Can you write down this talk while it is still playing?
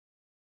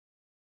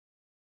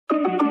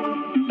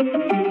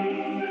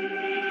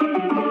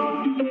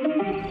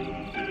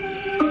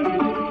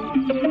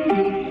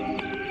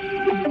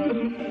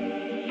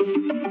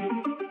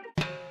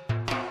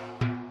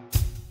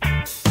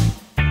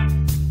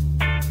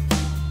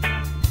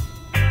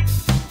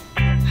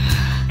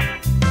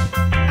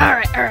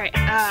Alright,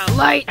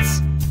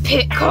 lights,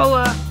 pit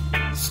cola,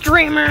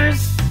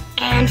 streamers,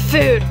 and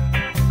food.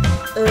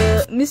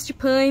 Mr.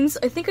 Pines,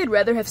 I think I'd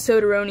rather have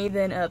soda-roni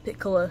than, pit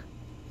cola.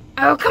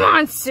 Oh, come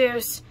on,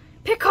 Soos.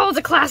 Pit cola's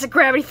a classic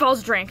Gravity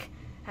Falls drink.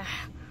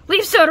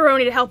 Leave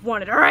soda-roni to help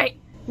Wanted, alright?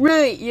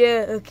 Right,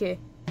 yeah, okay.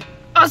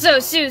 Also,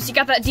 Soos, you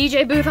got that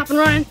DJ booth up and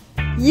running?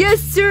 Yes,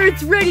 sir,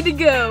 it's ready to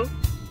go!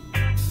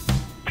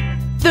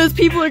 Those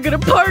people are gonna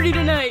party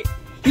tonight!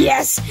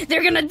 Yes,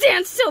 they're gonna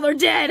dance till they're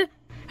dead!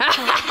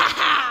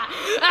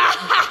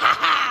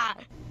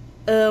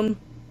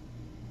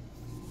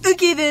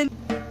 Okay then.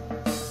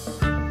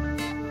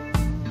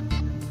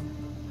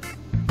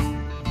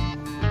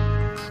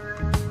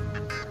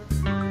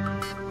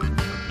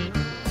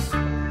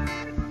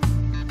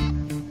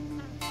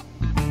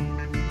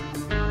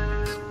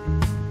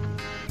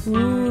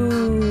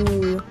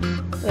 Ooh,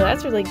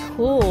 that's really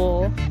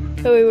cool.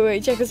 Oh,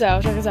 wait, check this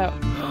out,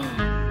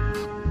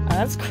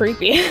 that's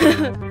creepy.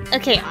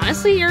 Okay,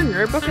 honestly, your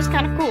nerd book is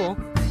kind of cool.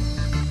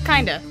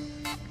 Kinda.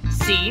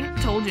 See?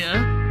 Told ya.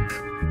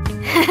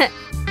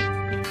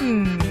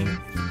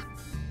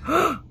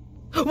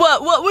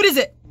 What is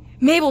it?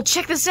 Mabel,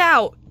 check this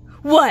out!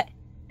 What?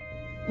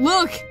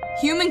 Look,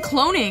 human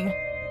cloning.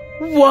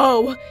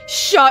 Whoa!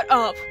 Shut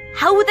up!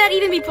 How would that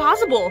even be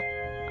possible?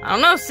 I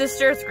don't know,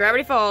 sister, it's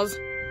Gravity Falls.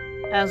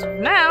 As of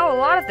now, a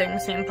lot of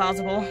things seem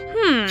possible.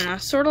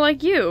 Sorta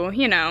like you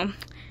know.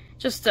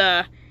 Just,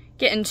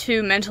 getting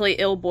 2 mentally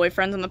ill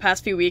boyfriends in the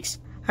past few weeks.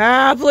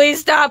 Please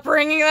stop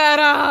bringing that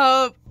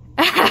up!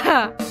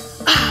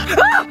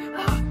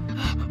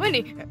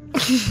 Wendy!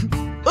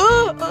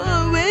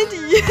 Wendy!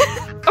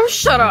 Oh,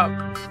 shut up!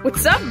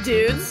 What's up,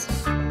 dudes?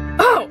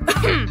 Oh!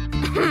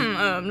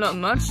 Not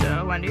much,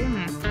 Wendy.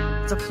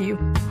 It's up to you.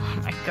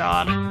 Oh my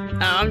god.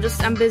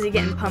 I'm busy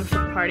getting pumped for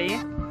the party.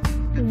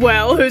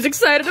 Well, who's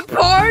excited to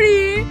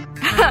party?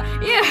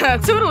 Yeah,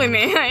 totally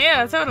me.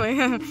 Yeah, totally.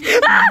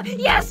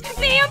 Yes,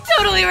 me, I'm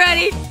totally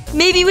ready!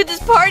 Maybe with this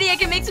party I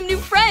can make some new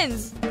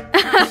friends!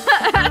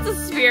 That's a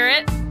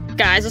spirit.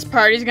 Guys, this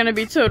party's gonna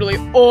be totally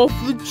off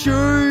the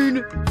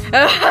chain.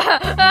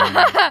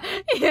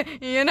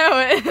 You know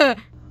it.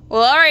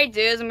 Well, alright,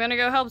 dudes, I'm gonna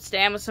go help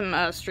Stan with some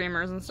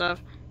streamers and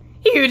stuff.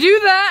 You do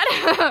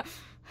that?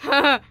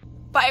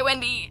 Bye,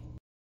 Wendy.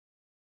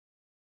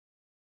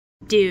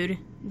 Dude,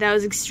 that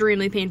was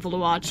extremely painful to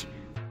watch.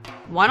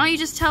 Why don't you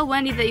just tell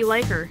Wendy that you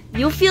like her?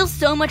 You'll feel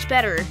so much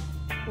better.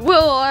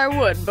 Well, I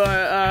would,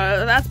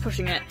 but that's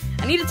pushing it.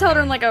 I need to tell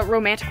her in like a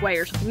romantic way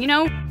or something, you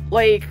know?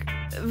 Like,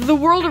 the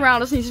world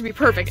around us needs to be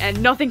perfect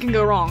and nothing can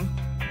go wrong.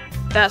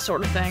 That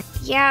sort of thing.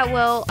 Yeah,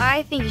 well,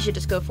 I think you should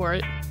just go for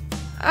it.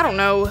 I don't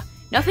know.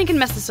 Nothing can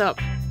mess this up.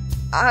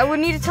 I would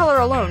need to tell her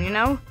alone, you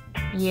know?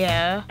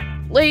 Yeah.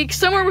 Like,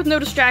 somewhere with no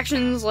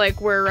distractions,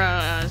 like where,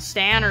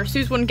 Stan or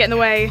Soos wouldn't get in the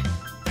way.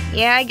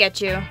 Yeah, I get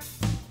you.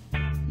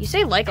 You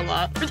say like a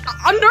lot.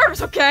 I'm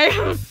nervous,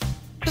 okay?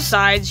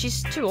 Besides,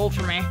 she's too old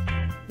for me.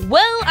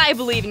 Well, I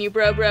believe in you,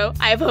 bro.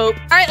 I have hope.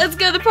 Alright, let's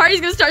go. The party's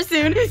gonna start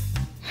soon.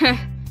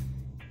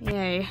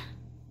 Yay.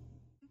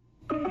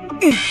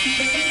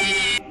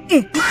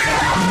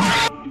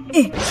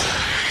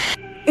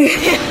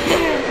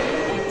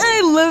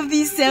 I love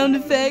these sound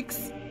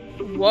effects.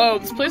 Whoa,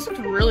 this place looks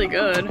really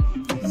good.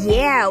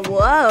 Yeah,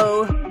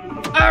 whoa.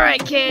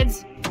 Alright,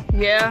 kids.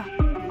 Yeah?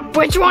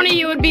 Which one of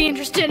you would be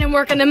interested in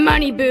working the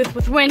money booth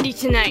with Wendy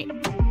tonight?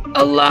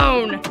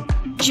 Alone.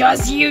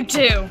 Just you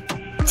two.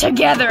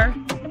 Together.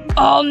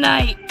 All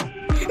night.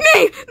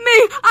 Me!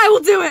 I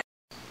will do it!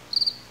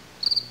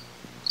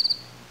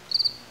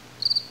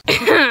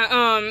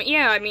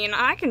 Yeah, I mean,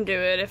 I can do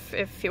it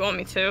if you want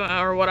me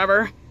to, or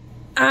whatever.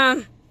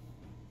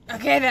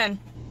 Okay then.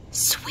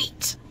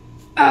 Sweet.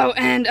 Oh,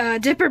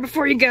 and, Dipper,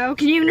 before you go,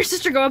 can you and your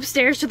sister go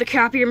upstairs to the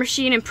copier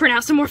machine and print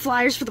out some more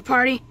flyers for the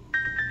party?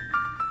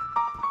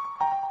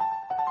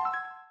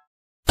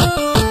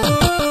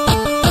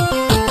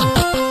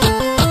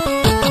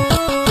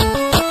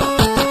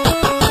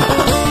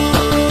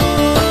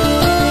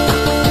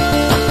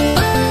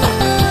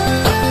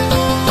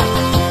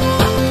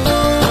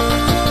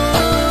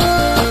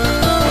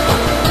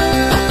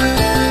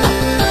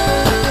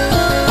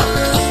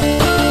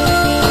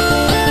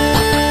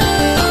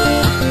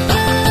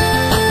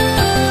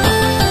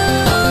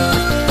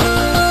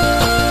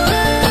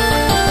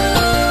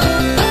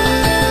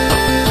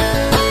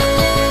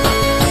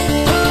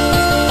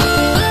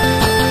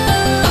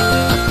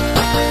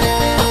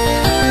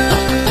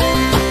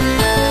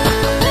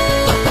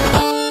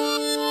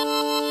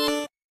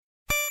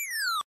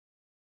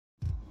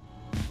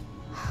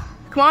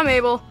 Come on,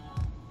 Mabel.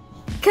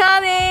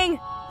 Coming!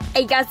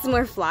 I got some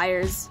more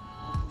flyers.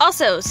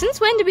 Also, since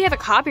when did we have a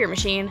copier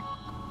machine?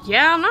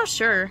 Yeah, I'm not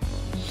sure.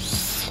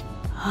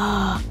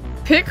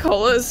 Pick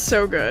Cola is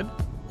so good.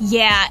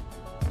 Yeah,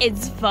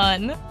 it's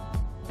fun.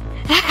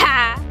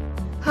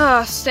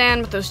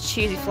 Stan with those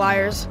cheesy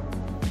flyers.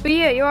 But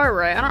yeah, you are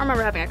right. I don't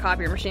remember having a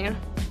copier machine.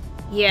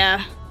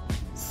 Yeah.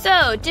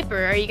 So,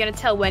 Dipper, are you gonna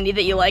tell Wendy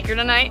that you like her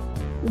tonight?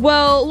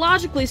 Well,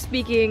 logically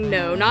speaking,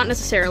 no, not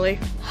necessarily.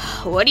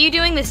 What are you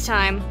doing this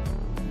time?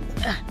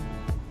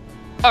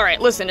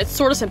 Alright, listen, it's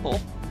sort of simple.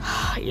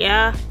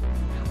 Yeah?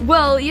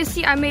 Well, you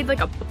see, I made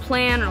like a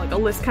plan or like a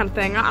list kind of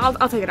thing.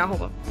 I'll take it out,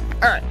 hold on.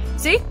 Alright,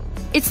 see?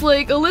 It's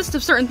like a list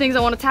of certain things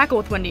I want to tackle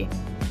with Wendy.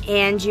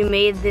 And you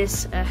made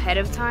this ahead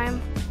of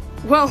time?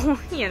 Well,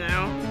 you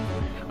know,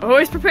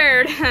 always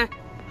prepared.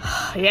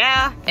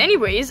 Yeah.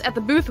 Anyways, at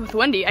the booth with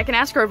Wendy, I can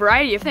ask her a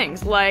variety of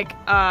things, like,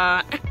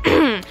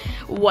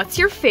 what's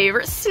your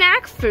favorite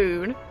snack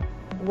food?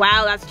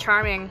 Wow, that's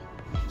charming.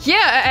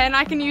 Yeah, and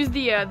I can use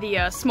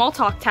the small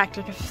talk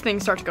tactic if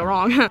things start to go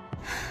wrong.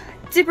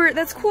 Dipper,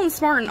 that's cool and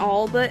smart and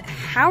all, but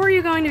how are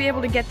you going to be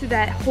able to get through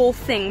that whole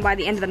thing by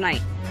the end of the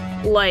night?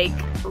 Like,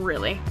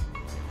 really?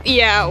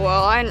 Yeah,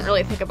 well, I didn't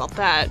really think about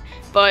that.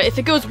 But if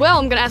it goes well,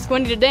 I'm gonna ask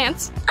Wendy to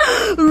dance.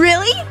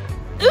 Really?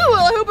 Ooh,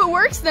 well, I hope it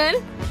works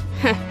then.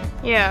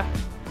 Yeah.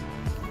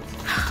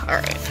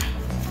 Alright.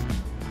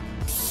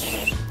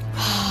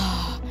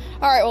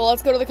 Alright, well,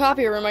 let's go to the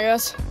copier room, I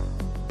guess.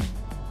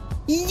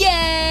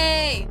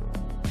 Yay!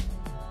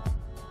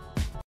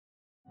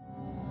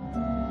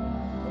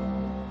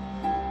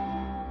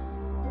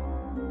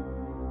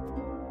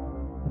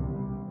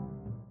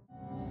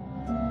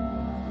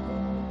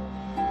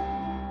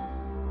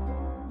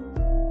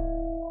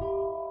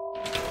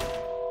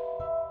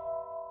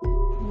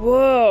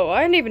 Whoa,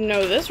 I didn't even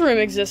know this room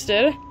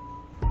existed.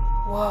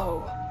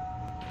 Whoa.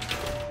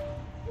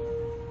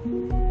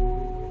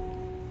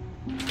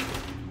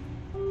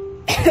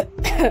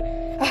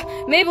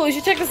 Mabel, you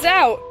should check this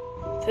out.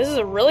 This is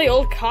a really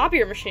old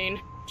copier machine.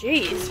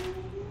 Jeez.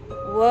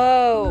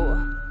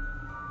 Whoa.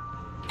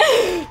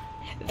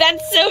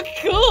 That's so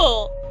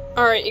cool!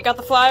 Alright, you got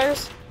the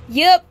flyers?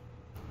 Yep.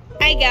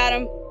 I got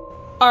them.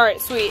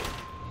 Alright, sweet.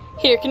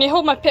 Here, can you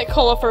hold my pit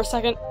cola for a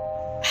second?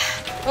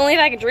 Only if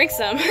I can drink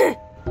some.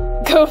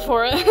 Go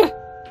for it.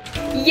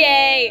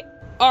 Yay!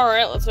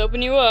 Alright, let's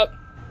open you up.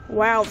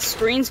 Wow, the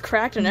screen's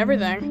cracked and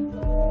everything.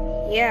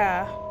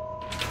 Yeah.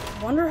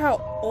 Wonder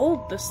how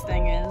old this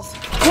thing is.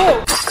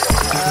 Whoa!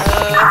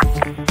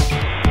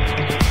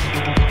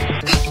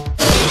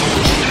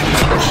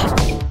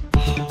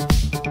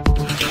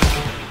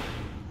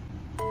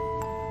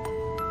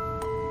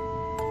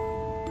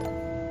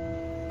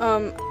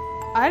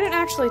 I didn't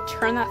actually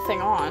turn that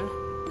thing on.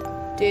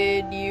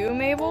 Did you,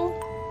 Mabel?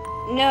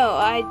 No,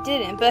 I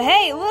didn't. But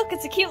hey, look,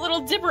 It's a cute little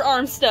Dipper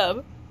arm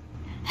stub.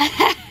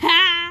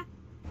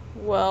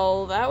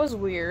 Well, that was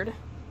weird.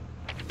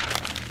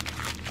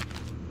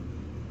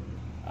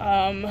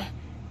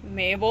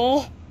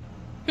 Mabel?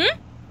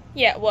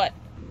 Yeah, what?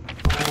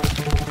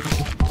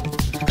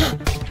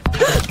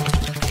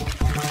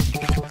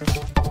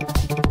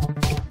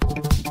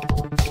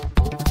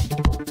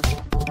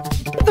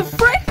 What the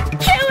frick?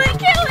 Kill it!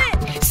 Kill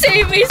it!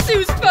 Save me,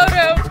 Soos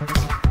photo!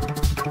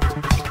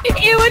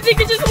 Ew, I think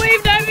it just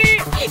waved at me!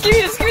 Give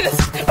me this.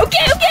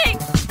 Okay, okay!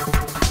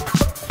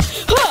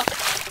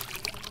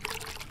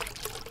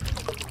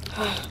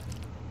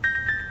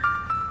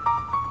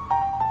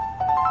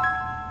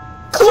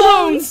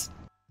 Clones!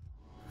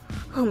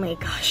 Oh my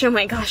gosh, oh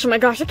my gosh, oh my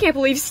gosh, I can't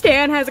believe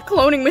Stan has a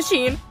cloning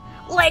machine.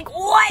 like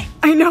what?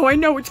 I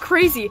know, it's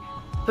crazy.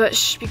 But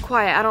shh, be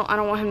quiet. I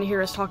don't want him to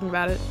hear us talking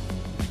about it.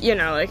 You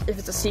know, like if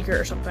it's a secret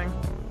or something.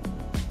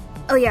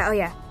 Oh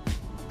yeah.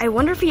 I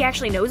wonder if he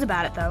actually knows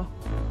about it though.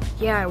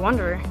 Yeah, I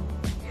wonder.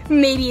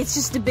 Maybe it's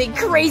just a big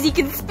crazy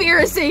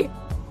conspiracy.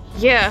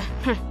 Yeah,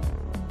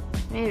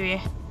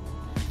 maybe.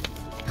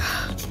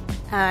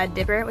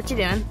 Dipper, what you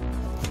doing?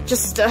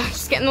 Just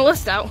getting the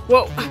list out.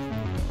 Whoa.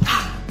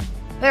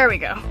 There we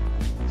go.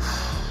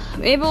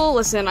 Mabel,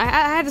 listen, I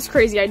had this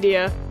crazy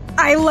idea.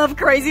 I love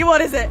crazy,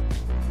 what is it?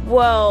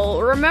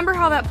 Well, remember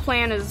how that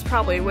plan is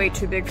probably way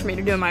too big for me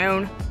to do on my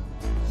own?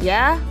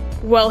 Yeah?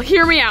 Well,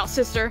 hear me out,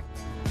 sister.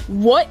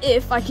 What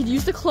if I could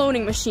use the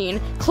cloning machine,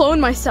 clone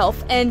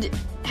myself, and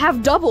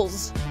have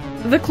doubles?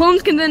 The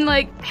clones can then,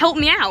 like, help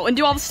me out and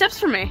do all the steps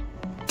for me.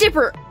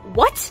 Dipper,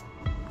 what?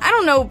 I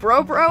don't know,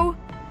 bro.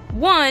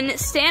 1,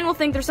 Stan will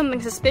think there's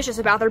something suspicious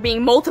about there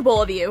being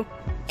multiple of you.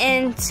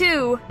 And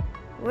 2,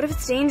 what if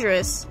it's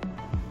dangerous?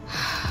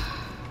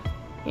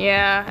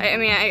 Yeah, I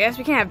mean, I guess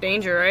we can't have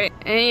danger, right?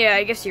 And yeah,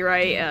 I guess you're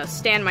right.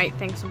 Stan might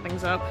think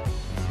something's up.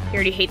 He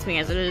already hates me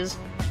as it is.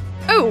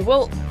 Oh,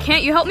 well,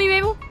 can't you help me,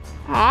 Mabel?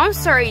 Aw, I'm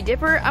sorry,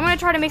 Dipper. I'm gonna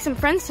try to make some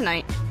friends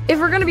tonight. If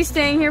we're gonna be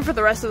staying here for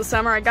the rest of the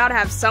summer, I gotta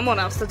have someone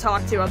else to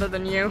talk to other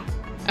than you.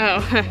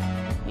 Oh,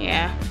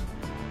 yeah.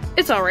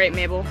 It's alright,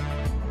 Mabel.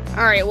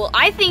 Alright, well,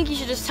 I think you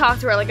should just talk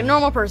to her like a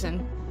normal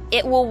person.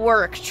 It will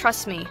work,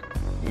 trust me.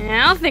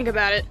 Yeah, I'll think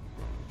about it.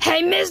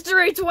 Hey,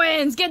 mystery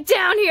twins, get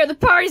down here, the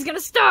party's gonna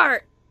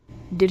start!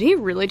 Did he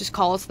really just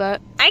call us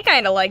that? I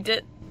kinda liked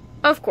it.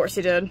 Of course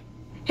he did.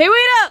 Hey,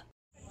 wait up!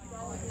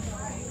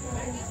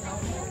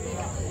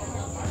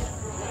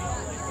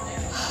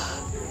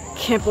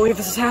 Can't believe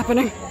this is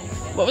happening.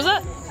 What was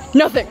that?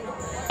 Nothing.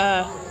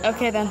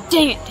 Okay then.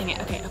 Dang it,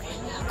 okay.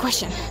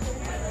 Question.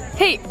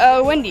 Hey,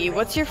 Wendy,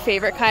 what's your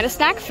favorite kind of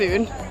snack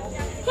food?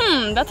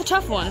 That's a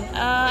tough one.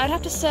 I'd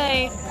have to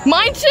say...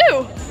 Mine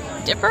too!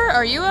 Dipper,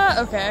 are you,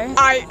 okay?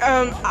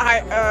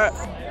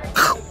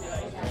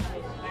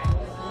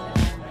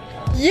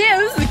 Yeah,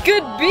 this is a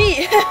good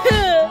beat!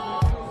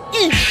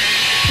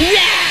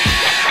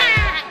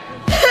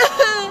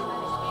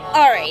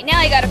 Alright, now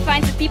I gotta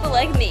find some people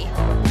like me.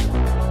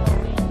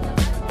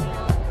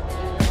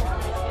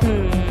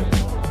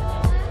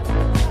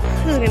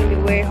 This is gonna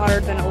be way harder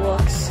than it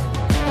looks.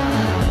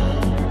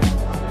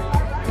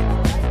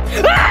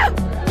 Ah!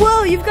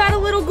 Whoa, you've got a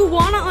little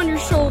goanna on your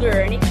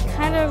shoulder, and it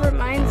kind of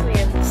reminds me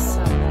of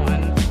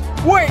someone.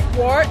 Wait,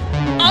 what?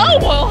 Oh,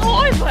 well,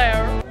 hi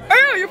there!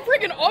 Ew, you're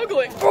freaking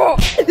ugly!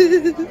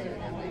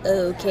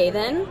 Okay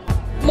then.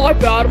 My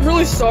bad, I'm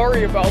really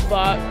sorry about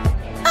that.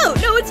 Oh,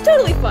 no, it's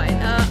totally fine.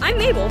 I'm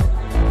Mabel.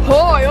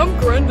 Hi, I'm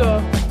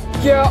Grenda.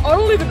 Yeah, I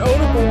don't even own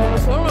a goanna,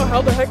 so I don't know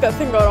how the heck that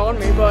thing got on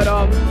me, but,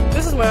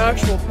 this is my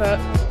actual pet.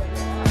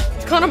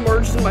 It's kind of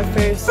merged in my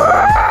face.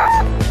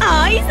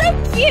 Aw, he's so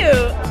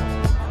cute!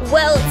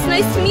 Well, it's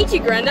nice to meet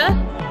you, Grenda.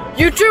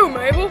 You too,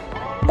 Mabel.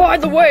 By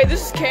the way,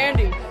 this is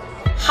Candy.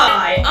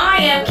 Hi, I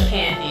am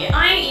Candy.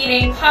 I'm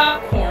eating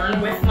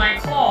popcorn with my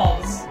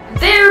claws.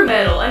 They're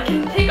metal and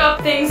can pick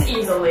up things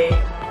easily.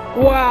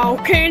 Wow,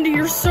 Candy,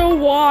 you're so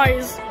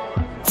wise.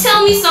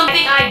 Tell me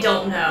something I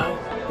don't know.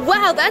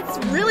 Wow, that's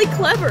really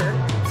clever.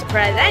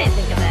 Surprised I didn't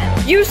think of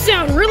that. You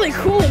sound really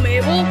cool,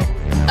 Mabel.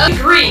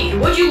 Agree.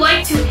 Would you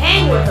like to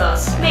hang with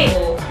us,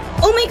 Mabel?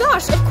 Oh my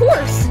gosh, of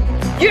course.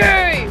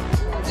 Yay!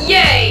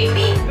 Yay,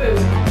 beep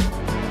boop.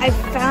 I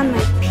found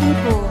my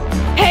people.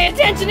 Hey,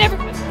 attention,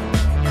 everybody!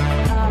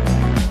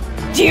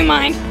 Do you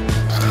mind?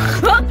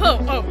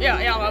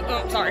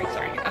 Yeah, sorry.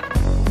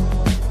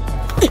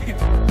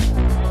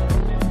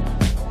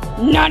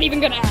 Not even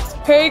gonna ask.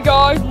 Hey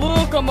guys,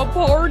 look, I'm a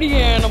party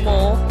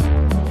animal.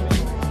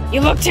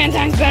 You look 10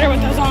 times better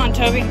with those on,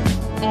 Toby.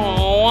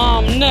 Oh,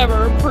 I'm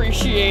never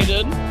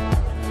appreciated.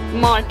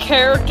 My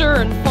character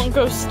and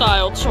Funko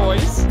style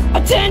choice.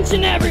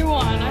 Attention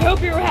everyone, I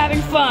hope you were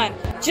having fun.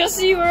 Just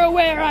so you are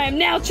aware, I am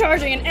now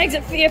charging an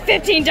exit fee of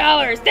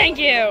 $15. Thank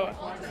you.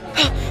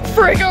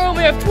 Frick, I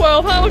only have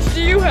 12. How much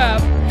do you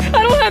have?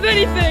 I don't have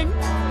anything.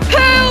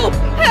 Help!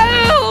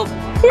 Help!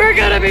 We're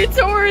gonna be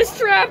tourist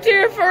trapped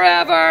here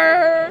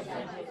forever.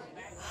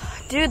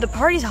 Dude, the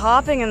party's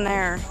hopping in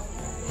there.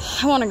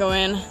 I wanna go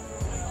in.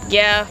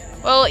 Yeah,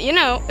 well, you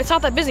know, it's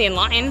not that busy in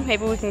line.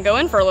 Maybe we can go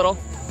in for a little.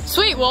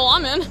 Sweet, well,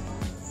 I'm in.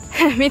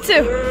 Me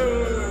too.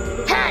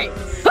 Hey!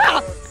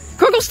 Ah!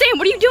 Grunkle Stan,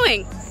 what are you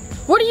doing?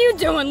 What are you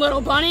doing,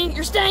 little bunny?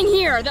 You're staying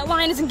here. That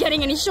line isn't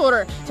getting any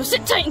shorter. So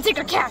sit tight and take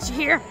a cash, you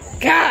hear?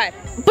 God.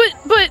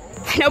 But,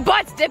 no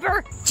buts,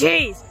 Dipper.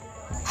 Jeez.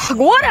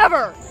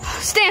 Whatever.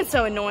 Stan's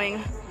so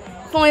annoying.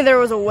 If only there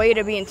was a way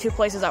to be in 2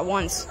 places at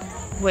once.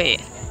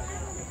 Wait.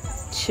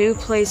 2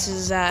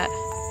 places at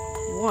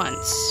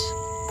once.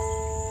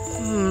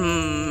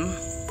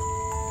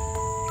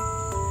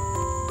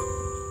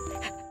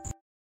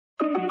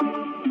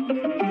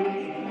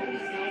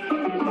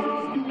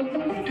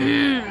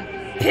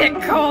 Pit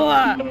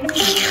cola!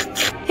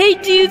 Hey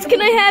dudes,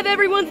 can I have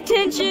everyone's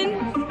attention?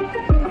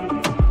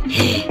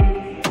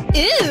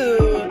 Ew!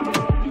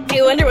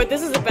 I wonder what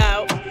this is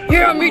about.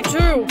 Yeah, me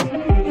too.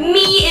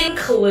 Me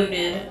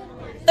included.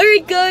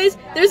 Alright guys,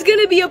 there's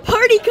gonna be a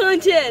party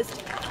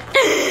contest!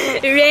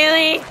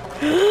 Really?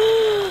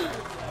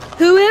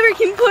 Whoever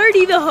can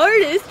party the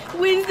hardest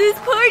wins this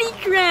party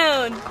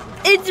crown!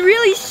 It's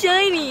really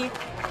shiny!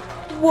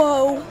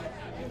 Whoa!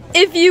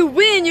 If you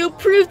win, you'll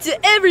prove to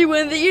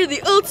everyone that you're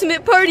the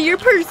ultimate partier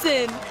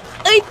person!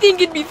 I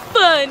think it'd be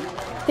fun!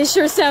 It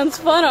sure sounds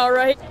fun,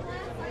 alright.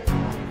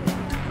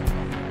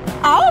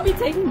 I'll be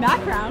taking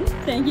that crown.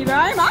 Thank you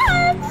very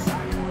much!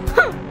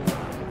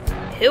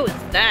 Who is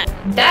that?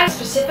 That's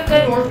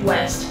Pacifica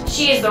Northwest.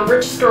 She is the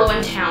richest girl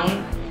in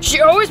town.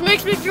 She always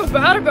makes me feel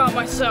bad about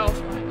myself.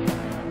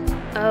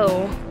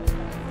 Oh.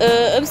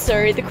 I'm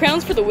sorry, the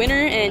crown's for the winner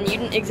and you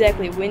didn't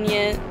exactly win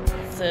yet,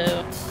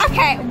 so...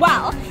 Okay,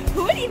 well,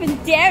 who would even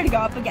dare to go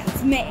up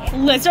against me?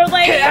 Lizard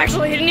lady?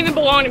 Actually, he didn't even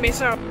belong to me,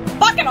 so...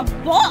 Fucking a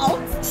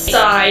bolt!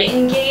 Sigh,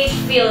 engage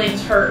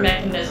feelings hurt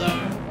mechanism.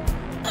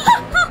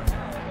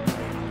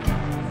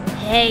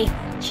 Hey,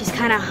 she's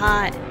kinda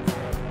hot.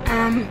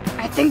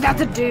 I think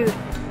that's a dude.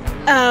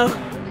 Oh.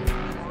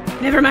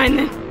 Never mind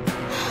then.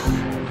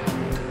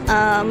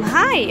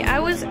 Hi. I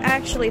was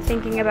actually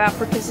thinking about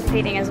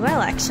participating as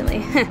well, actually.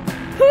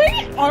 Who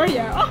are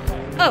you?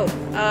 Oh,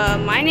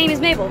 my name is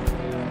Mabel.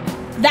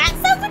 That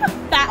sounds like a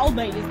fat old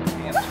lady's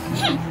name.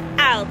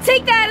 I'll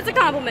take that as a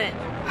compliment.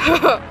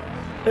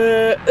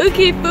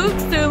 Okay,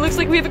 folks, so it looks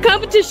like we have a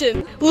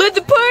competition. Let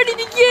the party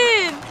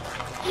begin!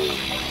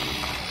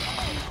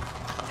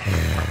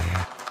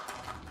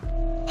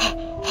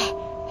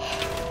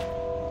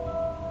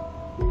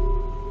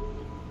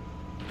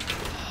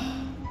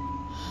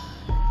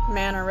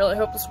 Man, I really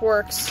hope this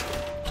works.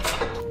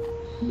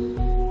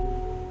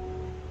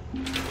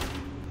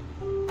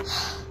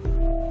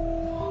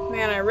 Man,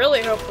 Man, I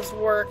really hope this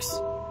works.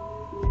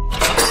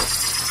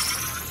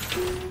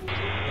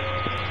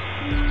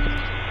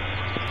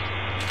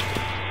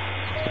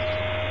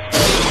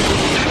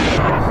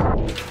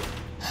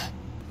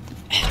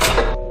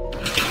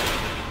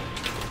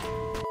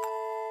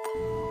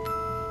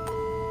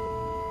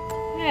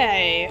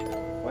 Hey,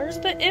 where's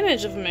the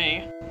image of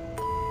me?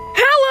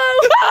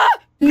 Hello! Ah!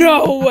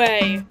 No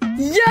way!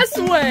 Yes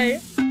way!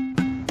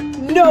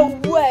 No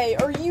way,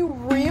 are you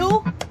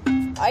real?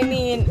 I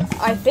mean,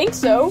 I think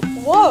so.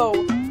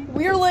 Whoa,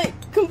 we're like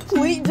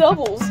complete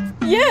doubles.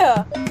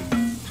 Yeah!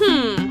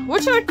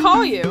 What should I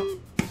call you?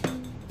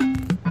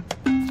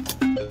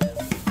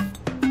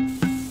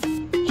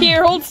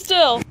 Here, hold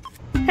still.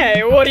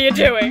 Hey, what are you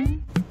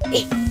doing?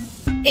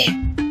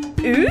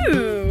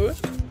 Ooh.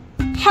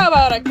 How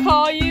about I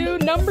call you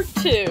number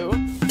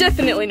 2?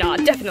 Definitely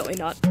not, definitely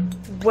not.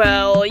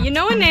 Well, you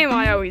know a name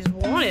I always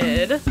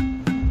wanted.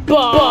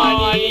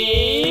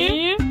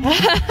 Bonnie!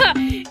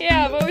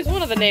 Yeah, I've always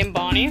wanted the name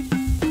Bonnie.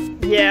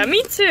 Yeah,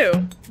 me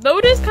too. Though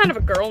it is kind of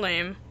a girl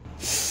name.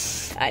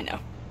 I know.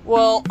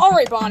 Well,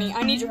 alright Bonnie,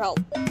 I need your help.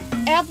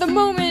 At the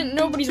moment,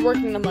 nobody's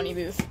working in the money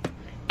booth.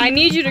 I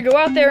need you to go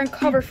out there and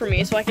cover for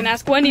me so I can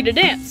ask Wendy to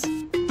dance.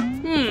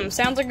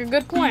 Sounds like a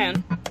good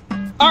plan.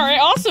 Alright,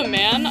 awesome,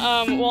 man.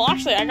 Well,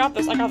 actually, I got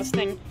this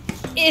thing.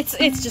 It's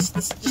just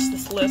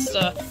this list.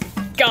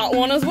 Got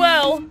one as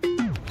well.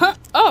 Huh?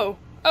 Oh,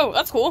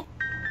 that's cool.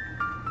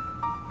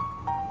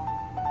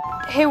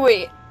 Hey,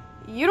 wait.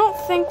 You don't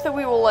think that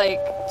we will, like,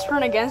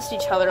 turn against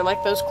each other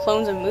like those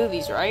clones in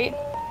movies, right?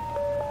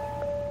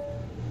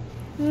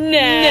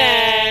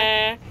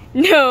 Nah.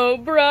 No,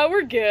 bruh,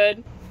 we're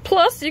good.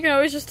 Plus, you can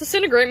always just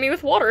disintegrate me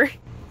with water.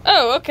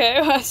 Oh,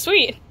 okay,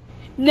 sweet.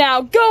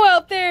 Now go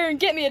out there and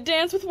get me a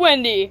dance with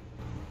Wendy.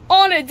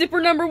 On it,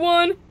 Dipper number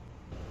 1.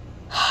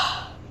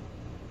 I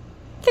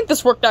think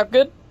this worked out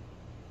good.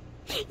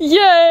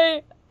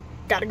 Yay!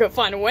 Gotta go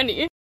find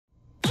Wendy.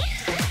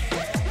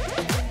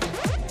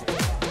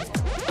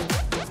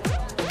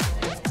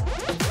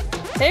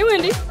 Hey,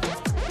 Wendy.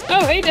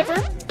 Oh, hey, Dipper.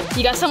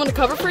 You got someone to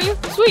cover for you?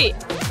 Sweet.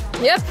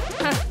 Yep.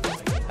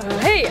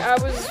 Hey, I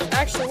was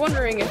actually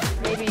wondering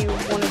if maybe you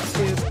wanted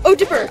to... Oh,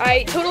 Dipper,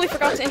 I totally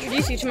forgot to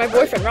introduce you to my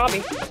boyfriend,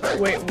 Robbie.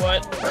 Wait,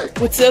 what?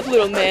 What's up,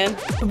 little man?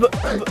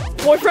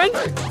 Boyfriend?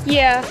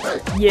 Yeah.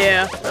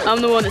 Yeah,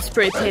 I'm the one that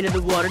spray painted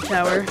the water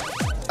tower.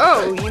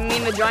 Oh, you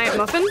mean the giant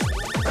muffin?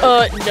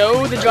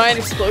 No, the giant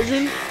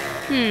explosion?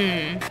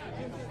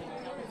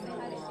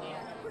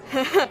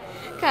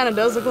 Kinda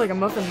does look like a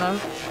muffin, though.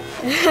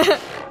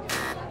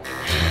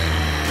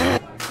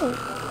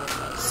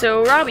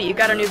 So, Robbie, you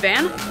got a new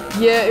van?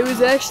 Yeah, it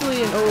was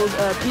actually an old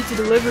pizza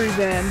delivery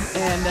van,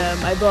 and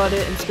I bought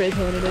it and spray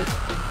painted it.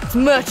 It's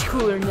much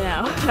cooler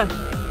now.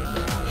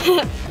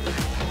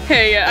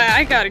 Hey,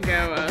 I gotta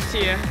go,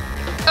 see ya.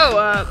 Oh,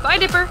 bye,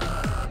 Dipper.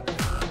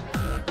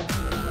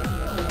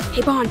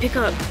 Hey, Bon, pick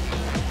up.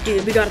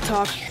 Dude, we gotta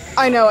talk.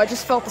 I know, I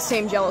just felt the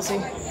same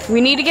jealousy.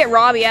 We need to get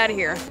Robbie out of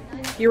here.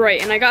 You're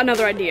right, and I got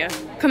another idea.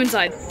 Come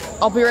inside.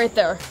 I'll be right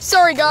there.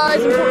 Sorry,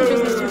 guys, important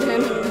business to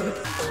attend.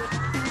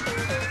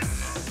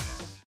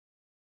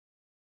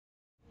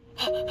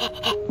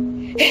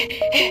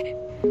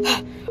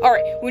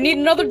 Alright, we need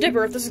another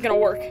Dipper if this is gonna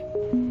work.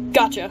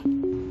 Gotcha.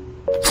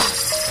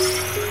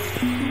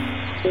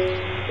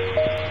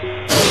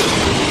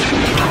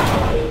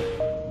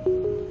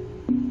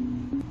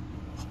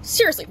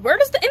 Seriously, where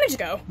does the image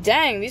go?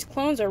 Dang, these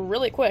clones are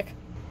really quick.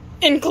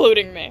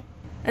 Including me.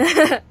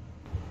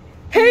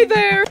 Hey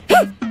there!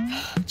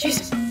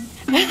 Jesus.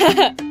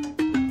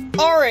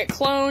 Alright,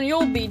 clone,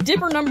 you'll be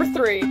Dipper number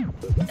 3.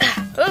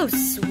 Oh,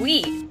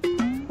 sweet.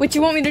 What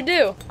you want me to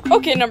do?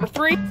 Okay, number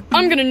 3.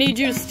 I'm gonna need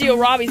you to steal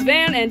Robbie's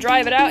van and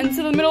drive it out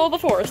into the middle of the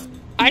forest.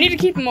 I need to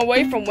keep him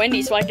away from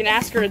Wendy so I can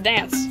ask her to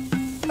dance.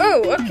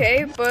 Oh,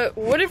 okay, but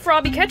what if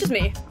Robbie catches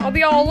me? I'll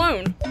be all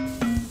alone.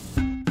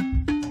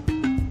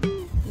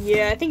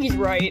 Yeah, I think he's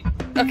right.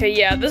 Okay,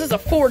 yeah, this is a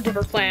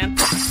 4-Dipper plan.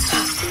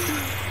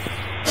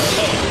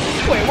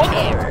 Wait, what?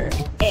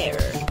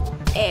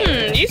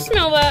 Error. Do you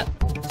smell that?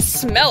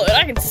 Smell it,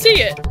 I can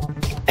see it.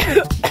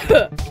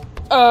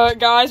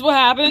 Guys, what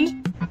happened?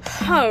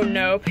 Oh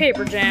no,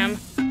 paper jam.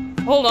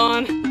 Hold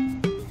on.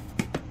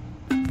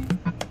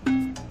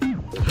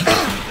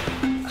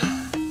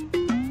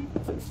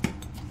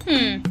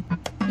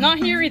 Not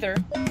here either.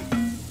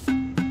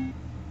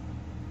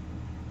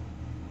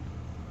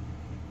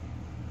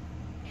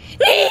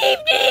 Neep,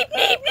 neep,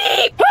 neep,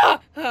 neep!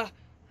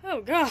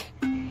 Oh god.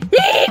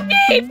 Neep,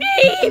 neep,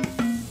 neep!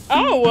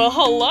 Oh, well,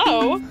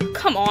 hello.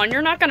 Come on,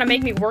 you're not gonna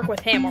make me work with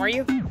him, are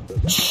you?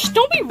 Shh,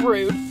 don't be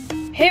rude.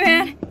 Hey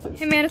man,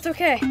 it's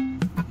okay.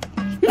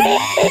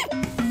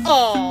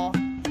 Aw.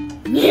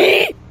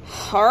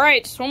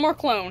 Alright, just one more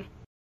clone.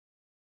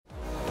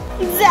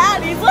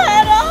 Daddy's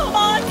little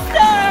monsters!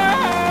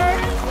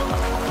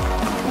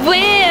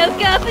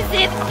 Welcome to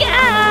the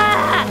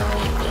sky!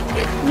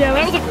 Yeah,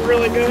 that was like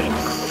really good.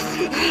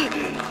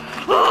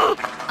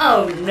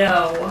 Oh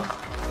no.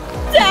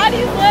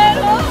 Daddy's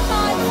little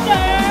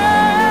monsters!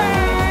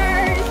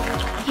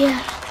 Yeah.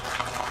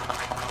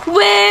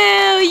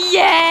 Woo!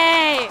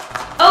 Yay!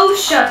 Oh,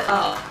 shut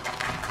up.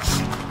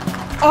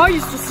 I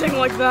used to sing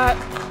like that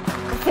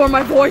before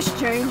my voice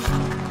changed.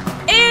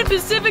 And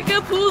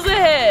Pacifica pulls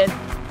ahead.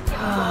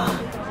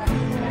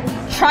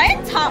 Try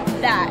and top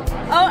that.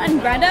 Oh, and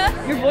Greta,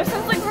 your voice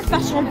sounds like a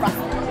professional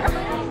wrestler.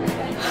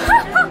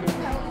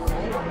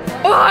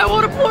 Oh, I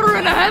want to put her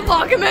in a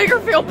headlock and make her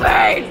feel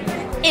pain.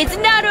 It's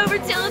not over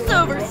till it's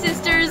over,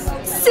 sisters.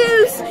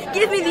 Soos,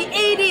 give me the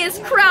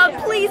 80th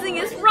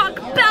crowd-pleasingest,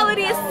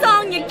 rock-balladiest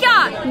song you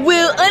got.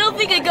 Well, I don't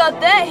think I got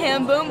that,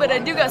 Hambone, but I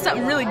do got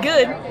something really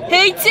good.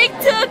 Hey,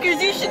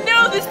 TikTokers, you should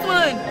know this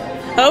one.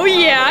 Oh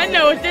yeah, I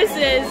know what this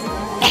is.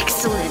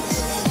 Excellent.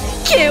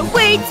 Can't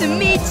wait to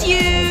meet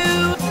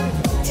you.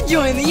 To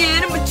join the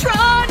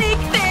animatronic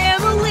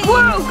family.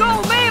 Whoa,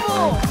 go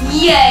Mabel!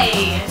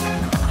 Yay!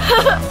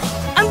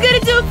 I'm gonna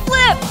do a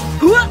flip.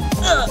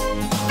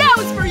 That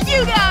was for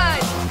you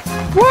guys.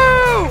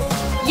 Woo!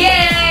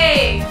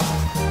 Yay!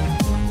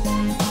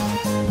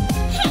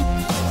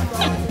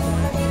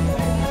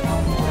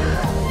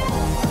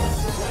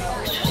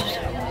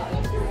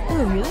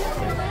 Oh, really?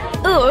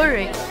 Oh,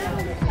 alright.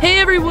 Hey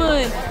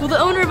everyone! Will the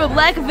owner of a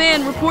black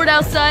van report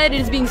outside?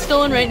 It is being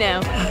stolen right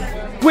now.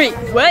 Wait,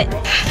 what?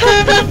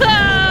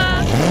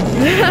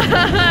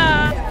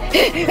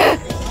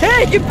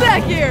 Hey, get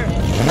back here!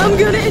 I'm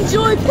gonna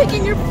enjoy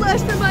picking your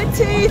flesh from my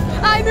teeth!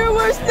 I'm your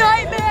worst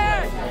nightmare!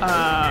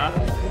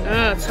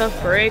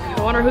 Tough break. I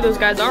wonder who those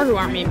guys are who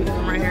aren't me because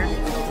I'm right here.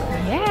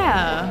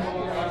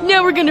 Yeah.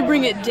 Now we're gonna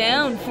bring it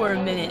down for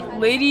a minute.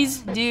 Ladies,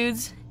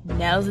 dudes,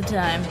 now's the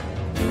time.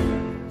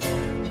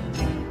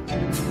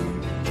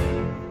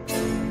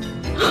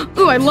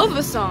 Ooh, I love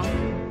this song.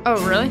 Oh,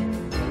 really?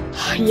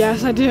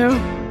 Yes, I do.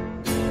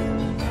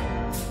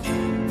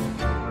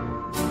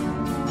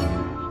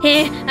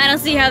 I don't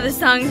see how this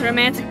song's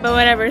romantic, but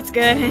whatever, it's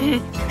good.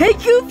 Hey,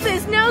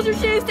 Goofus, now's your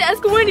chance to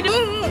ask Wendy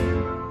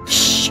to...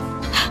 Shh!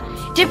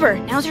 Dipper,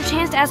 now's your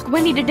chance to ask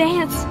Wendy to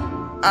dance.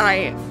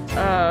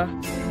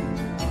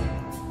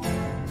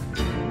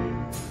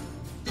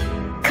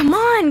 Come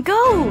on,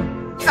 go!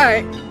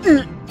 Alright.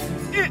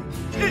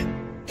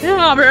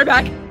 I'll be right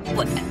back.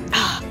 What?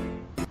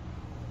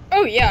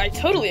 Oh yeah, I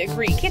totally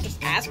agree. You can't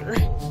just ask her.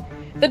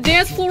 The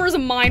dance floor is a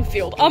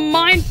minefield. A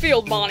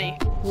minefield, Bonnie.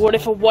 What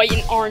if a white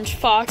and orange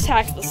fox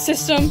hacks the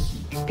system?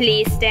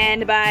 Please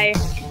stand by.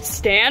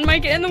 Stan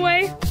might get in the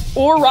way.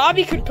 Or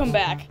Robbie could come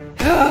back.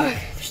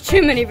 There's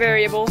too many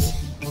variables.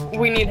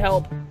 We need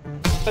help.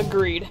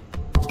 Agreed.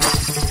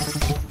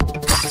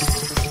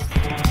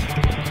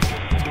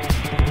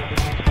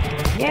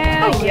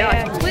 Yeah, Oh yeah,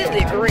 I completely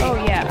agree. Oh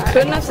yeah.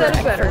 Couldn't have said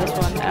it better. This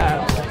one.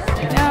 No,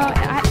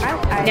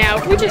 Now,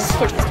 if we just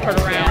switch this part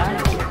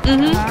around.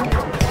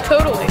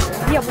 Totally.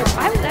 Yeah, well,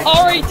 I was actually...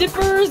 Alright,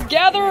 Dippers,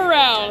 gather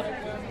around.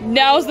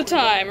 Now's the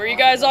time. Are you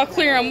guys all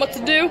clear on what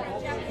to do?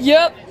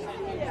 Yep.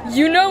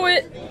 You know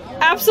it.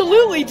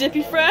 Absolutely,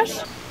 Dippy Fresh.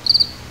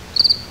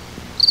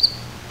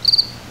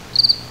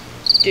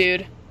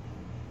 Dude,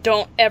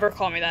 don't ever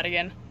call me that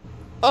again.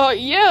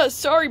 Yeah,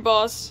 sorry,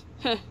 boss.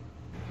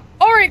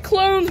 Alright,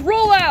 clones,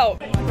 roll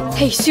out!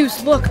 Hey,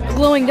 Soos, look, a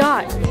glowing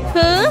dot.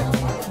 Huh?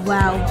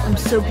 Wow, I'm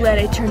so glad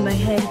I turned my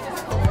head.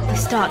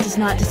 This dot does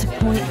not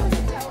disappoint.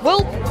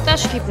 Well, that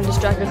should keep them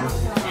distracted.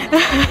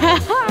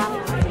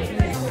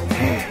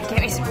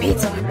 Get me some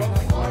pizza.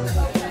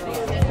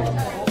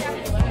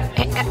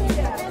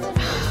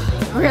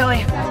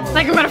 Really? I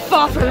think I'm gonna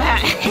fall for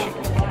that.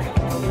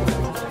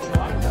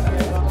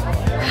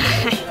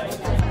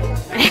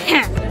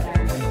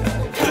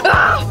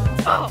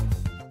 Oh.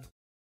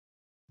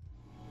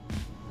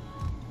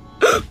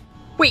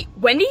 Wait,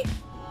 Wendy?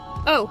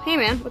 Oh, hey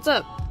man, what's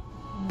up?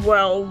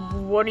 Well,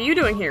 what are you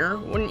doing here?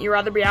 Wouldn't you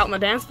rather be out on the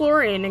dance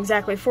floor in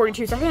exactly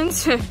 42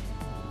 seconds?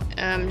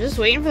 Just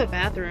waiting for the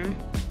bathroom.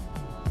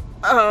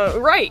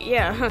 Right,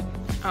 yeah.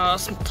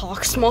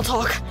 Small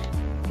talk.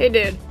 Hey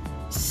dude,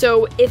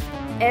 so if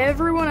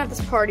everyone at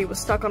this party was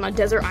stuck on a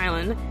desert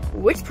island,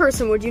 which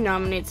person would you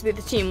nominate to be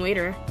the team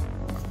leader?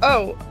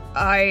 Oh,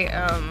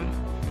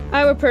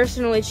 I would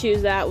personally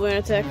choose that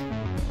lunatic.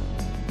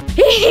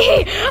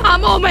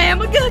 I'm old man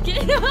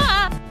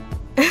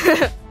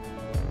McGucket.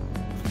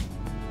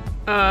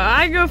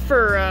 I go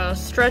for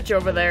Stretch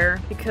over there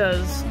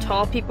because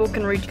tall people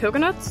can reach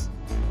coconuts.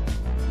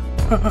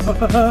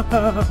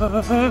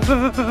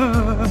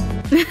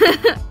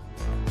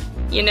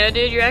 You know,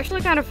 dude, you're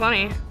actually kind of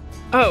funny.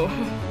 Oh,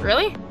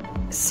 really?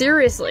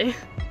 Seriously?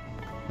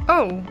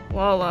 Oh,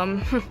 well,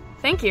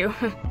 thank you.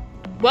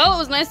 Well, it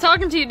was nice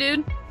talking to you,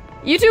 dude.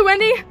 You too,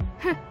 Wendy.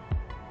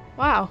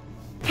 Wow.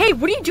 Hey,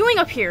 what are you doing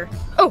up here?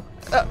 Oh,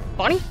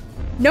 Bonnie?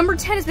 Number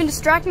 10 has been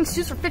distracting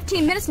Soos for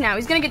 15 minutes now.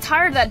 He's gonna get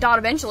tired of that dot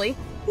eventually.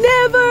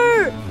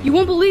 Never! You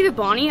won't believe it,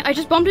 Bonnie. I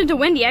just bumped into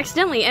Wendy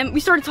accidentally and we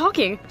started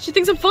talking. She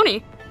thinks I'm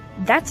funny.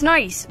 That's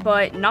nice,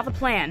 but not the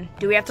plan.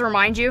 Do we have to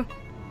remind you?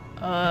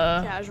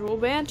 Casual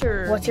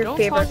banter. What's your Don't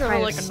favorite talk to her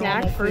kind like of a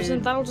snack normal person.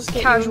 food? That'll just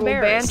get Casual you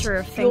embarrassed. banter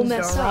if You'll things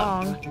mess go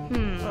up.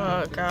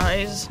 wrong.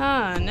 Guys.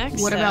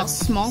 Next What step. about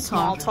small talk?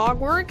 Small talk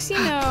works, you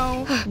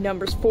know.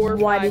 Numbers 4,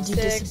 Why 5, did you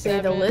 6, disobey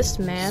the 7. list,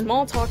 man?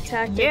 Small talk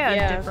tactic.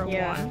 Yeah, different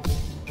one.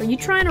 Are you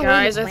trying to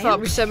Guys, win I the thought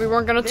plan? we said we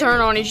weren't gonna turn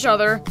on each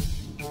other.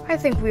 I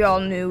think we all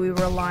knew we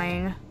were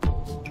lying.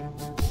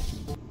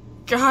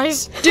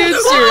 Guys, Dude,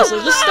 seriously,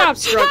 just stop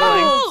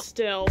struggling.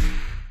 Still.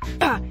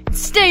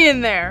 stay in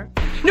there.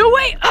 No,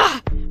 wait!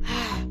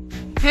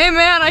 Hey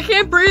man, I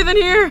can't breathe in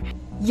here.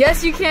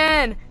 Yes, you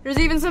can. There's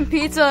even some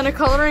pizza and a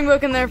coloring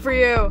book in there for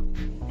you.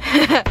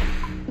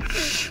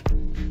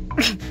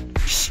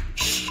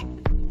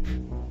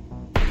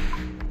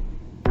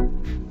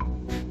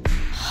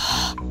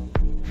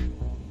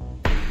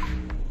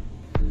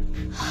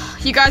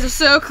 You guys are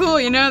so cool,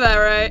 you know that,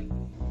 right?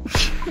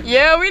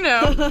 Yeah, we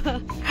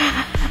know.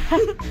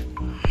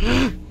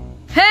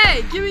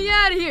 Hey, get me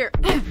out of here.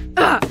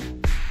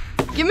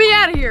 Get me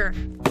out of here.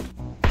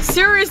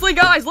 Seriously,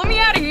 guys, let me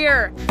out of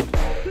here.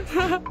 It's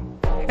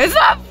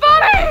not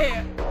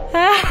funny.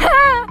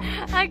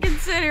 I can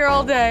sit here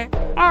all day.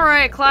 All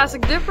right,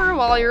 Classic Dipper,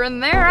 while you're in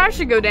there, I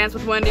should go dance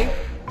with Wendy.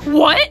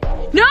 What?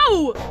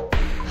 No!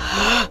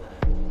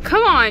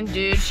 Come on,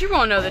 dude, she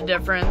won't know the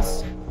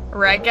difference.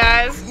 Right,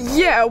 guys?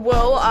 Yeah,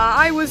 well,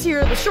 I was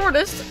here the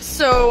shortest,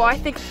 so I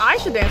think I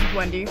should dance with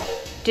Wendy.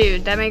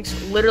 Dude, that makes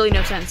literally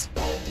no sense.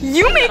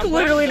 You make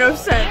literally no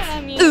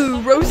sense. Ooh,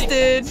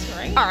 roasted.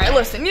 Alright,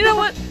 listen, you know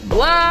what?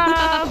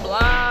 Blah,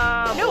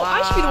 blah, No, blah.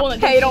 I should be the one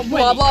that Hey, dances don't with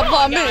blah, Wendy. blah, Come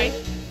blah on, me.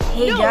 guys.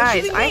 Hey, No, it guys,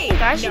 should be I me.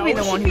 think I should No, be it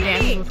the one should who be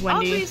dances me. with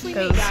Wendy. Obviously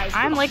me, Because guys.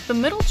 I'm Come like the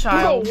middle Bro,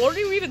 child. what are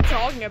you even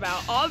talking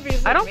about?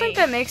 Obviously I don't me. think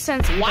that makes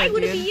sense either, Why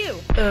would it dude. be you?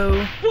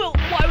 Oh. Well,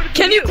 why would it be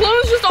Can you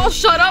close just all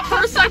shut up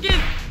for a second?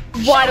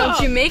 Why don't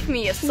up. you make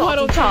me a Why salty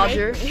don't you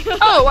toddler? make me?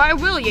 Oh, I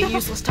will, you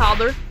useless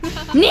toddler.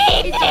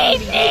 Nee.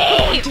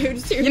 Dude,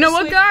 seriously. You know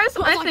what, guys? It's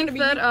I not think gonna be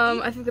that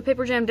you. I think the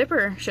Paper Jam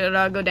Dipper should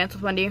go dance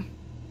with Wendy.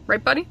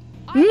 Right, buddy?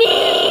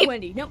 Nee!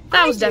 Wendy, no,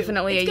 That I was do.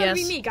 definitely It's a gonna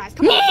yes. be me, guys.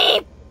 Come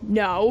on.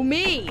 No,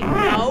 me.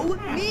 No,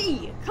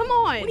 me. Come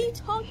on. What are you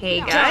talking Hey,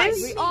 about?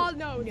 guys. We all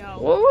know no.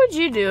 What would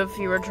you do if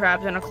you were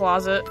trapped in a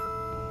closet?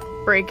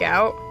 Break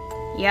out?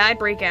 Yeah, I'd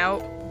break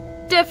out.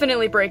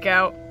 Definitely break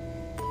out.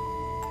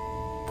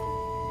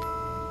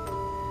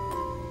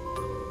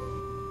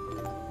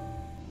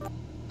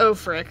 Oh,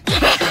 frick.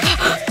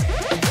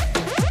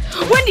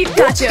 Wendy,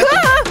 gotcha!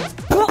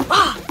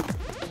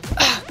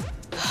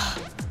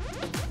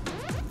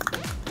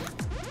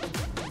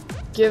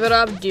 Give it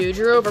up, dude.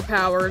 You're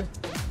overpowered.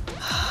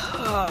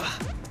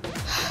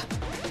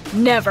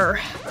 Never.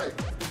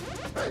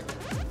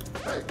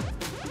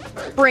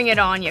 Bring it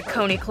on, you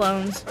Coney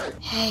clones.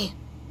 Hey,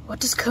 what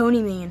does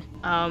Coney mean?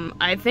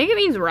 I think it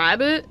means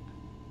rabbit,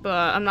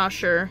 but I'm not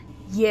sure.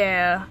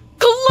 Yeah.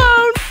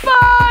 Clone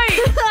fight!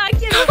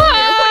 Get over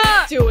here. What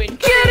are you doing?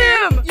 Get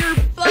him! You're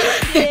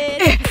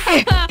busted.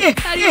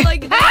 How do you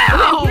like that?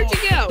 Ow! Where'd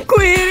you go?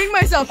 Quitting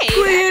myself! Hey,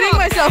 Quitting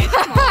back off,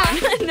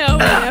 myself! No,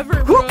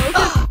 never, bro.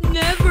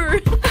 Never.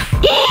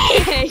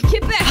 Hey,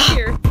 get back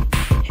here.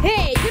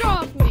 Hey, get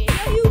off me.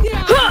 No, you get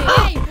off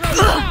me. Hey, bro,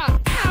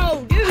 stop.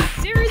 Ow, dude,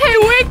 seriously. Hey,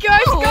 wait,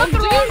 guys! You got the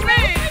wrong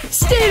name!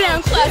 Stay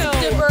down, Classic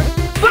Dipper.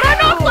 But I'm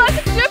not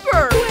Classic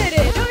Dipper! Quit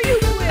it. No, you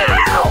quit it.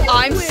 Ow!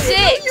 I'm Quit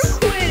it.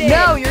 6! No, you quit it.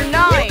 No, you're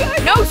 9!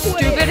 No, quit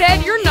stupid it.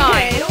 head, you're 9!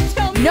 Hey, don't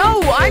tell me No,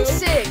 what to I'm do.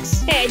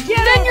 6! Hey, get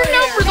Then over your here.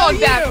 numbers No, on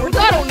you. backwards,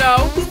 I don't know!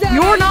 Is that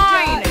You're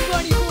right, 9!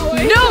 funny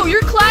boy? No,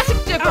 you're Classic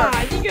Dipper!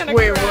 Ah, you're gonna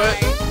Wait, cry. what?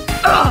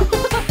 Ugh.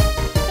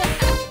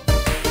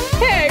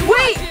 Hey, Wait!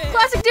 watch it.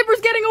 Classic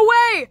Dipper's getting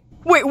away!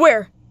 Wait,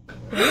 where?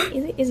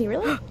 Is he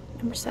really?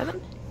 Number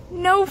 7?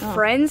 No,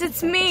 friends,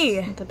 it's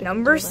me! not that big of a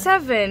Number deal,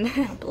 7. I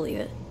don't believe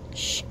it.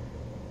 Shh.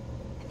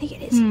 I think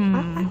it is. I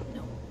don't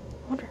know.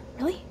 I wonder.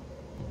 Really?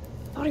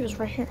 I thought he was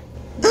right here.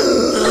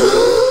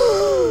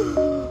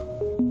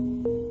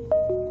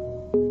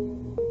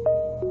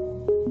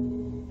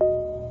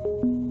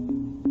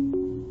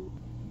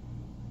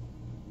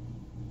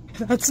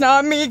 That's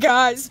not me,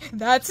 guys!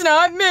 That's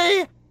not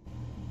me!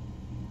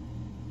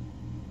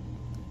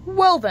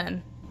 Well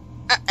then.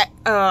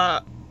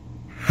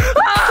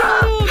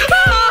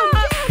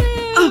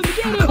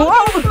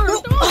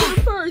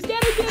 First,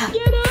 get him!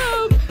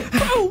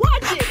 Oh,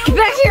 watch it! Get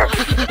back here!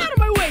 Get out of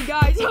my way,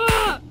 guys!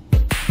 Ow!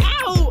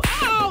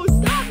 Ow!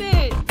 Stop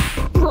it!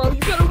 Bro, you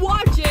better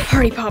watch it!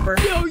 Party popper.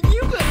 Yo,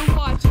 you better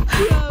watch it,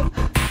 bro!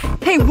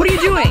 Hey, what are you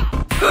doing?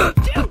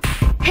 Dude!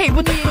 Hey,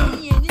 what the?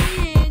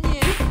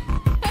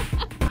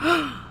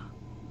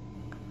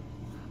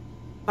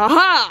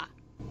 Aha!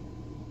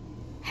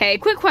 Hey,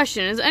 quick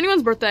question. Is it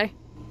anyone's birthday?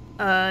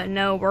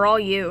 No, we're all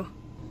you.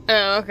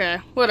 Oh, okay.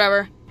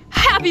 Whatever.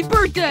 Happy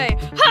birthday!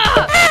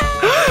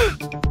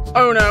 Ha!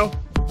 Oh no.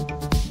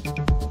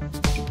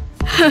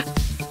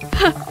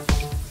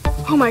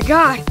 Oh my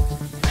god.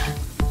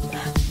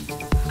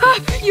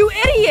 You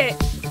idiot!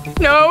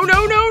 No,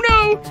 no, no,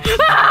 no!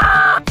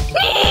 Ah!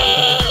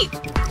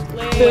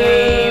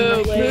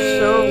 Lame. You're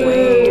so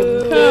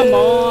lame. Come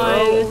on.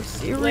 Oh,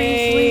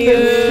 seriously?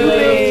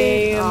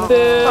 Lame. Boo.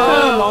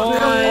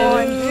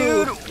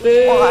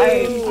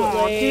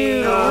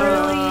 dude,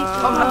 really?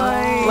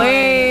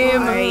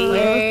 Lame.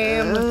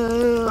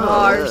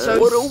 Oh, you're so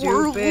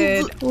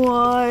stupid.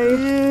 Why?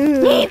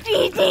 Meep,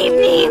 meep, meep,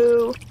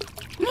 meep.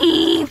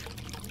 Meep.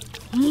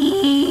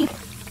 Meep.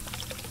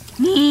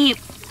 Meep.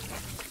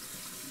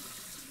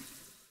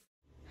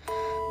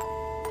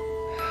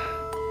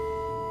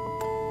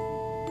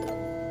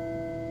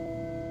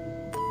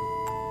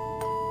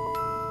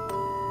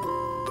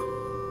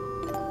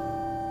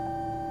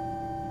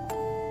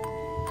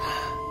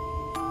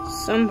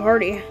 Some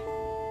party.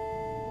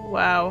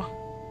 Wow.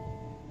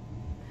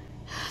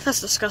 That's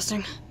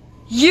disgusting.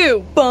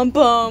 You, bum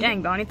bum.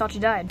 Dang, Bonnie, thought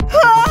you died.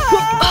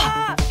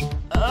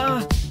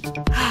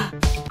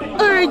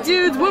 Alright,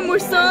 dudes, one more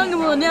song and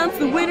we'll announce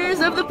the winners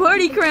of the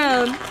party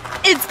crown.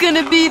 It's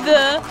gonna be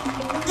the...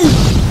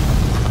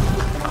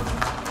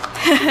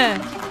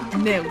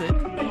 Nailed it.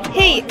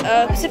 Hey,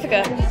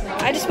 Pacifica.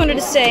 I just wanted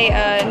to say,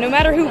 no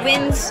matter who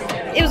wins,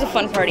 it was a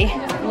fun party.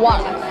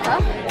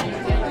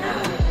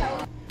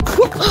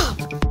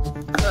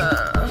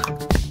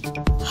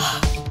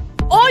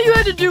 All you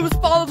had to do was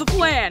follow the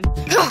plan.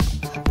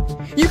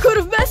 You could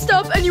have messed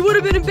up and you would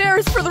have been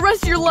embarrassed for the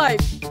rest of your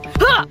life.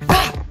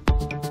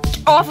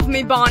 Off of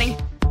me, Bonnie.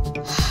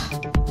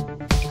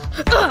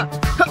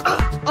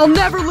 I'll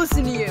never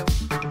listen to you.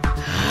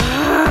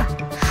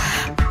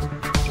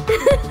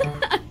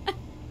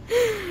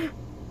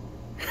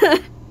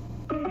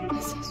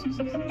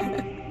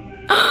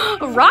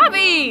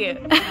 Robbie!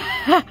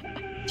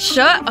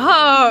 Shut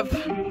up.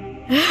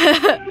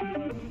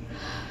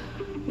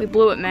 We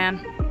blew it, man.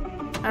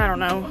 I don't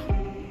know.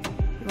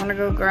 You wanna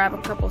go grab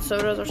a couple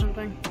sodas or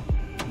something?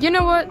 You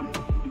know what?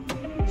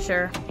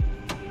 Sure.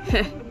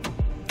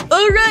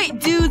 Alright,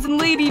 dudes and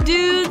lady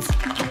dudes.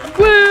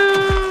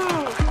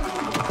 Woo!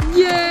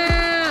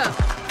 Yeah!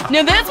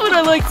 Now that's what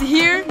I like to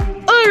hear.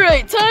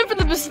 Alright, time for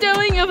the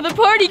bestowing of the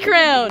party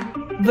crown.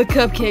 The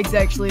cupcake's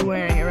actually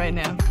wearing it right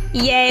now.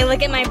 Yay,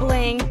 look at my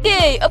bling.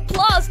 Yay,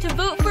 applause to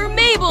vote for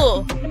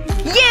Mabel.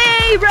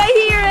 Yay, right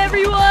here,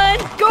 everyone.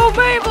 Go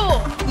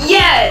Mabel!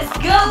 Yes,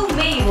 go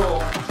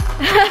Mabel.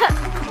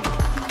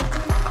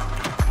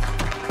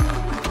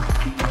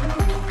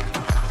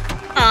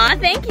 Aw,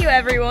 thank you,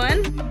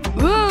 everyone.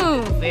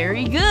 Ooh,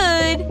 very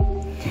good.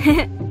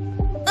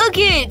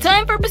 Okay,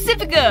 time for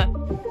Pacifica.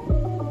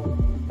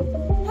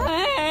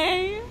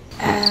 Hey.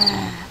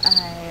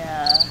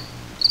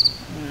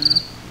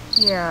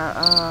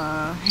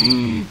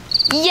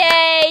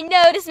 Yay,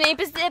 notice me,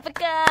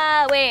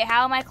 Pacifica. Wait,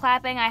 how am I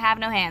clapping? I have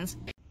no hands.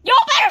 You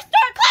better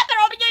start clapping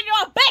or I'll be getting you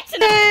all baked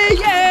in Hey,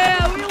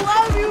 yeah! We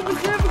love you,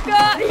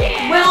 Pacifica!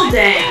 Yeah! Well,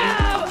 dang.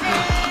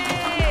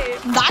 Hey!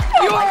 That's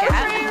Your not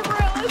favorite!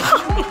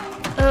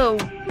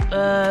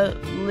 Oh,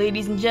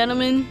 ladies and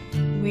gentlemen,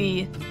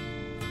 we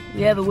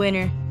have a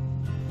winner.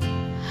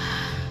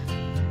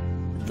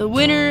 The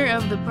winner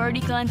of the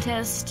party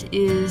contest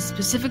is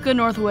Pacifica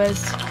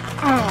Northwest.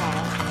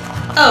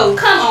 Oh,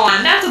 come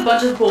on, that's a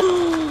bunch of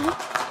bull.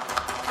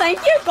 Thank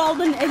you,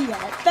 Golden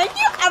Idiot. Thank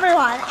you,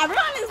 everyone.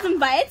 Everyone is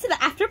invited to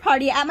the after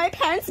party at my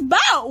parents' boat.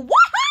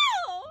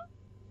 Woohoo!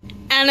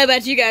 I don't know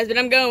about you guys, but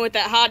I'm going with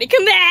that hottie.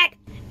 Come back!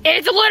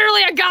 It's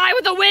literally a guy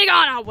with a wig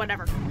on. Oh,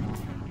 whatever.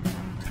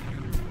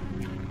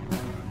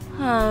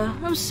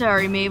 I'm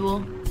sorry,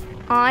 Mabel.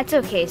 Aw, it's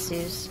okay,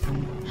 Soos.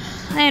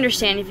 I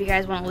understand if you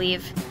guys want to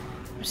leave.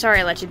 I'm sorry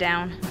I let you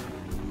down.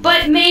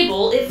 But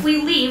Mabel, if we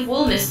leave,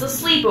 we'll miss the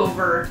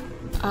sleepover.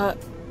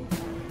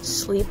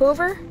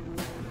 Sleepover?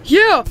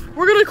 Yeah,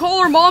 we're gonna call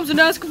our moms and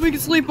ask if we can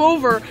sleep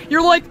over.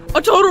 You're like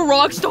a total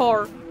rock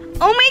star.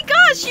 Oh my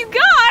gosh, you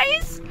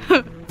guys!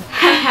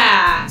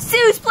 Haha.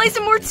 Soos, play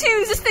some more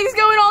tunes. This thing's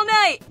going all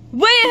night.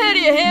 Way ahead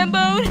of you,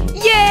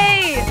 Hambone.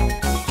 Yay!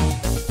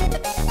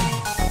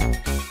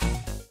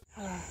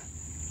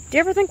 Do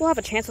you ever think we'll have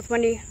a chance with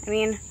Wendy? I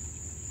mean,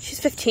 she's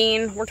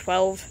 15, we're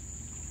 12.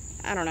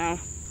 I don't know.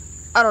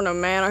 I don't know,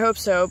 man. I hope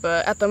so,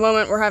 but at the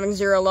moment, we're having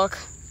zero luck.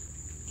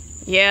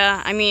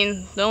 Yeah, I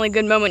mean, the only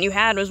good moment you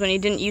had was when you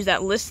didn't use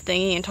that list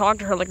thingy and talk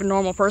to her like a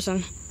normal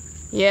person.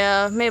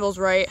 Yeah, Mabel's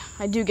right.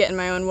 I do get in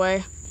my own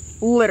way.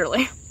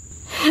 Literally.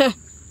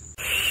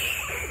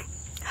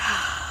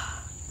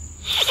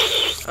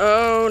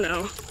 Oh,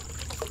 no.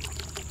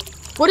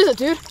 What is it,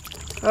 dude?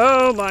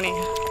 Oh, Bonnie.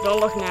 Don't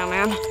look now,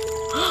 man.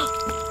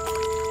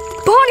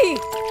 Bonnie!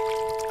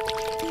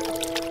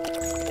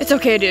 It's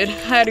okay, dude. I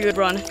had a good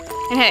run.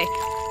 And hey,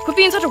 quit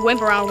being such a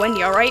wimp around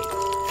Wendy, alright?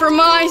 For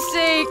my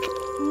sake!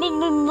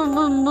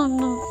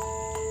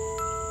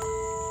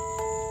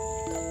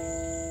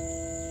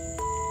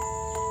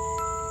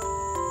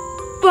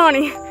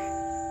 Bonnie,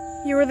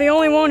 you were the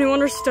only one who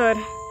understood.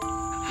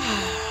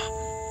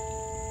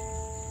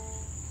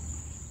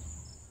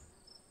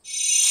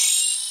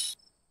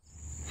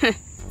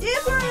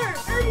 Dipper,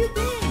 where you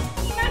been?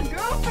 My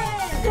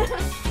girlfriend.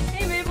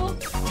 Hey, Mabel.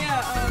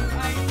 Yeah,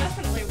 I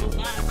definitely was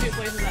not at 2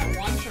 places at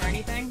once or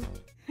anything.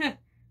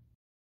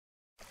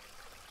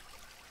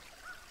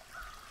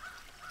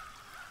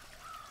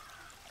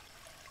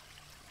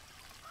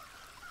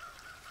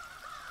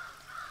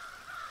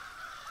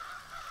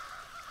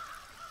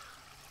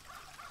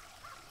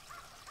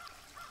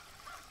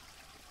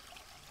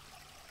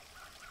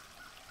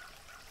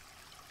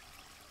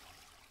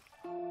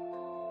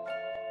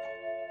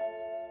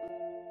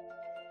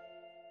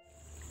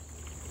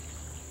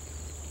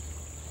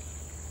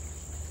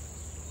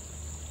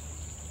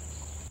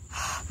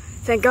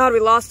 Thank God we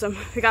lost him.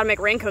 We gotta make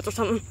raincoats or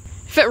something.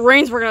 If it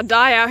rains, we're gonna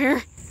die out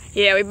here.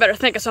 Yeah, we better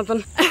think of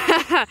something.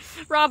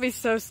 Robbie's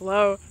so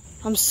slow.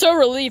 I'm so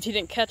relieved he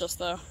didn't catch us,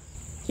 though.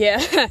 Yeah,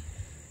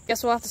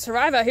 guess we'll have to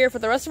survive out here for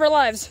the rest of our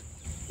lives.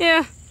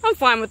 Yeah, I'm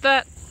fine with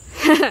that.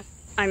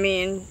 I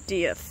mean, do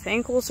you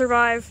think we'll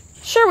survive?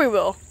 Sure we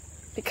will,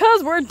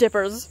 because we're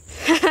dippers.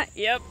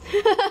 Yep.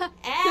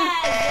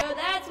 And so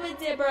that's what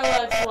Dipper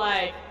looks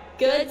like.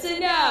 Good to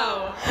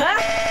know.